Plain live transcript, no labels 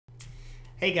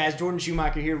Hey guys, Jordan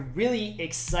Schumacher here. Really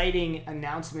exciting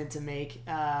announcement to make.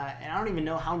 And I don't even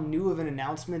know how new of an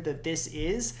announcement that this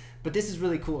is, but this is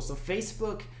really cool. So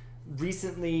Facebook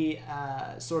recently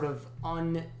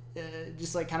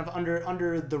just like kind of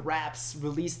under the wraps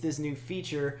released this new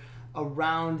feature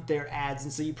around their ads.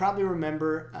 And so you probably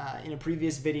remember in a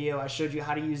previous video I showed you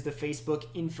how to use the Facebook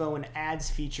info and ads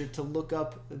feature to look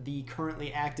up the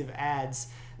currently active ads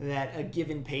that a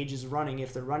given page is running,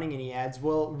 if they're running any ads.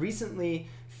 Well, recently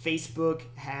Facebook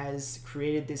has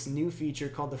created this new feature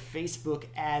called the Facebook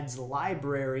Ads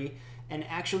Library. And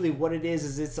actually what it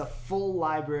is it's a full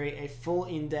library, a full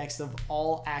index of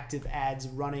all active ads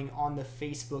running on the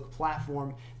Facebook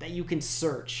platform that you can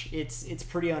search. It's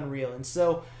pretty unreal. And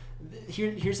so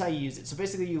here's how you use it. So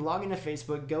basically you log into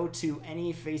Facebook, go to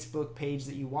any Facebook page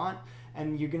that you want,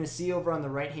 and you're going to see over on the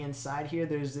right hand side here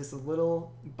there's this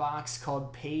little box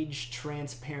called Page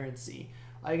Transparency.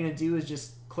 All you're going to do is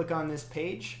just click on this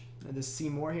page, this see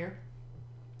more here,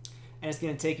 and it's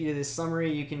going to take you to this summary.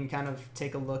 You can kind of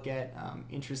take a look at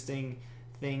interesting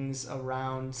things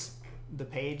around the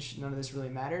page. None of this really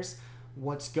matters.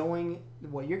 What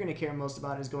you're going to care most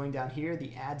about is going down here,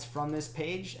 the ads from this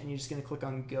page, and you're just going to click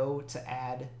on Go to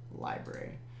Ad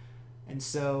Library. And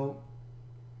so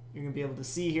you're going to be able to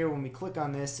see here when we click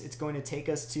on this, it's going to take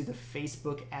us to the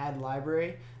Facebook Ad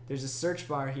Library. There's a search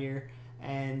bar here,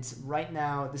 and right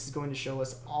now this is going to show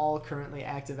us all currently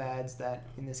active ads that,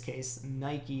 in this case,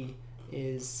 Nike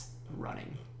is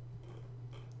running,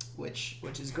 which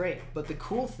is great. But the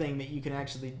cool thing that you can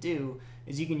actually do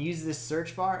is you can use this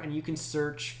search bar and you can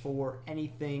search for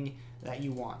anything that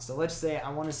you want. So let's say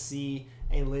I want to see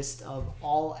a list of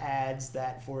all ads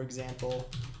that, for example,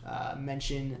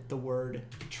 mention the word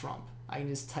Trump. I can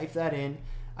just type that in.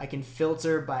 I can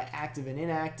filter by active and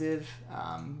inactive,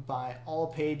 by all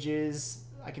pages.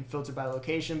 I can filter by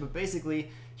location, but basically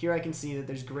here I can see that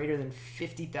there's greater than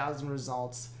 50,000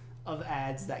 results of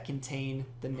ads that contain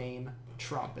the name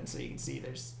Trump. And so you can see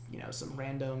there's some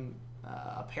random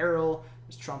apparel,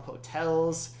 there's Trump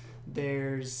hotels,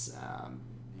 there's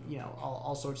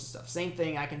all sorts of stuff. Same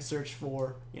thing, I can search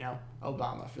for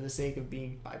Obama for the sake of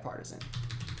being bipartisan.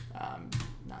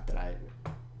 Not that I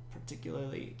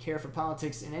particularly care for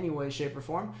politics in any way, shape, or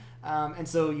form. And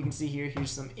so you can see here's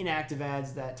some inactive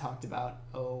ads that talked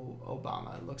about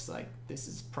Obama. It looks like this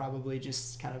is probably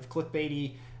just kind of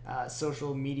clickbaity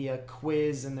social media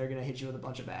quiz, and they're going to hit you with a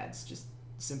bunch of ads, just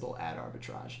simple ad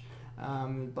arbitrage. A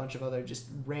bunch of other just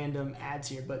random ads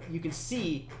here, but you can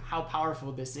see how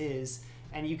powerful this is,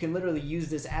 and you can literally use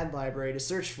this ad library to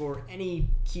search for any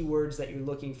keywords that you're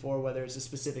looking for, whether it's a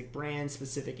specific brand,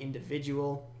 specific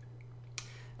individual,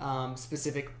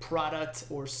 specific product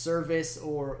or service,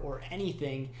 or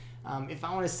anything. If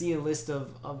I want to see a list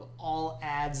of all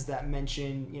ads that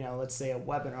mention, let's say a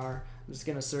webinar, I'm just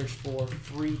going to search for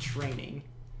free training,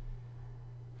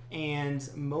 and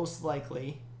most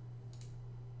likely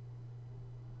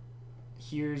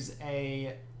here's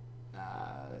a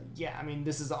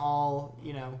this is all,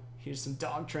 here's some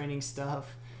dog training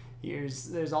stuff.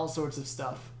 There's all sorts of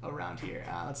stuff around here.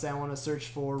 Let's say I want to search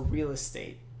for real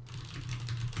estate.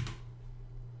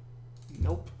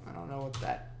 Nope, I don't know what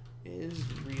that is.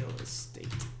 Real estate.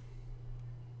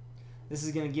 This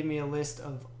is going to give me a list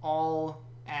of all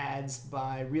ads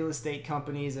by real estate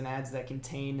companies and ads that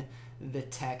contain the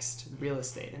text real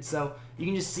estate. And so you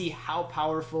can just see how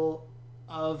powerful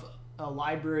of a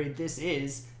library this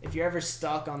is. If you're ever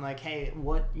stuck on like, hey,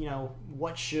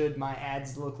 what should my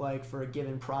ads look like for a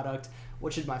given product?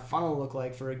 What should my funnel look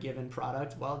like for a given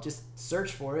product? Well, just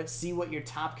search for it, see what your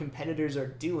top competitors are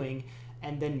doing,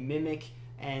 and then mimic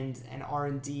and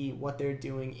R&D what they're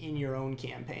doing in your own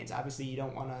campaigns. Obviously, you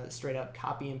don't want to straight up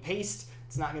copy and paste.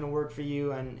 It's not going to work for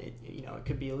you, and it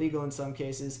could be illegal in some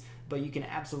cases, but you can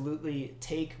absolutely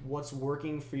take what's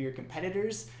working for your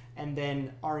competitors and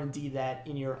then R&D that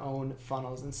in your own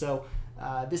funnels. And so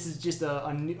this is just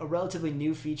a relatively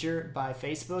new feature by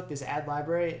Facebook, this ad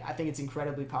library. I think it's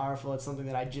incredibly powerful. It's something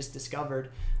that I just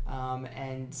discovered,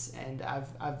 and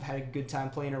I've had a good time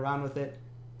playing around with it.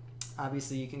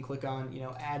 Obviously, you can click on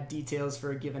ad details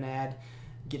for a given ad,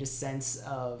 get a sense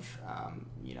of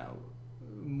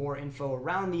more info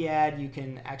around the ad. You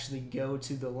can actually go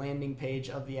to the landing page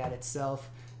of the ad itself.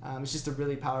 It's just a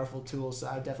really powerful tool, so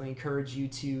I would definitely encourage you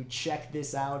to check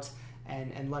this out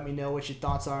and let me know what your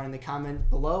thoughts are in the comment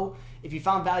below. If you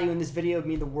found value in this video, it would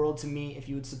mean the world to me if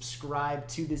you would subscribe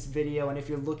to this video. And if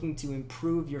you're looking to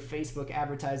improve your Facebook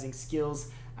advertising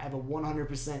skills, I have a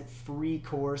 100% free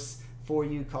course for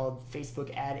you called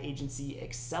Facebook Ad Agency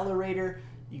Accelerator.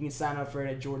 You can sign up for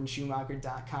it at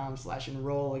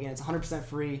jordenschumacher.com/enroll. Again, it's 100%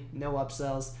 free, no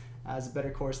upsells. is a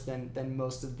better course than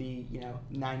most of the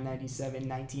 $997,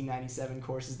 $1997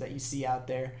 courses that you see out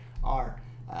there are.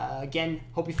 Again,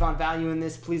 hope you found value in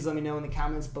this. Please let me know in the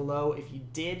comments below if you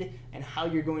did and how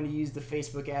you're going to use the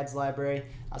Facebook ads library.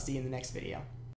 I'll see you in the next video.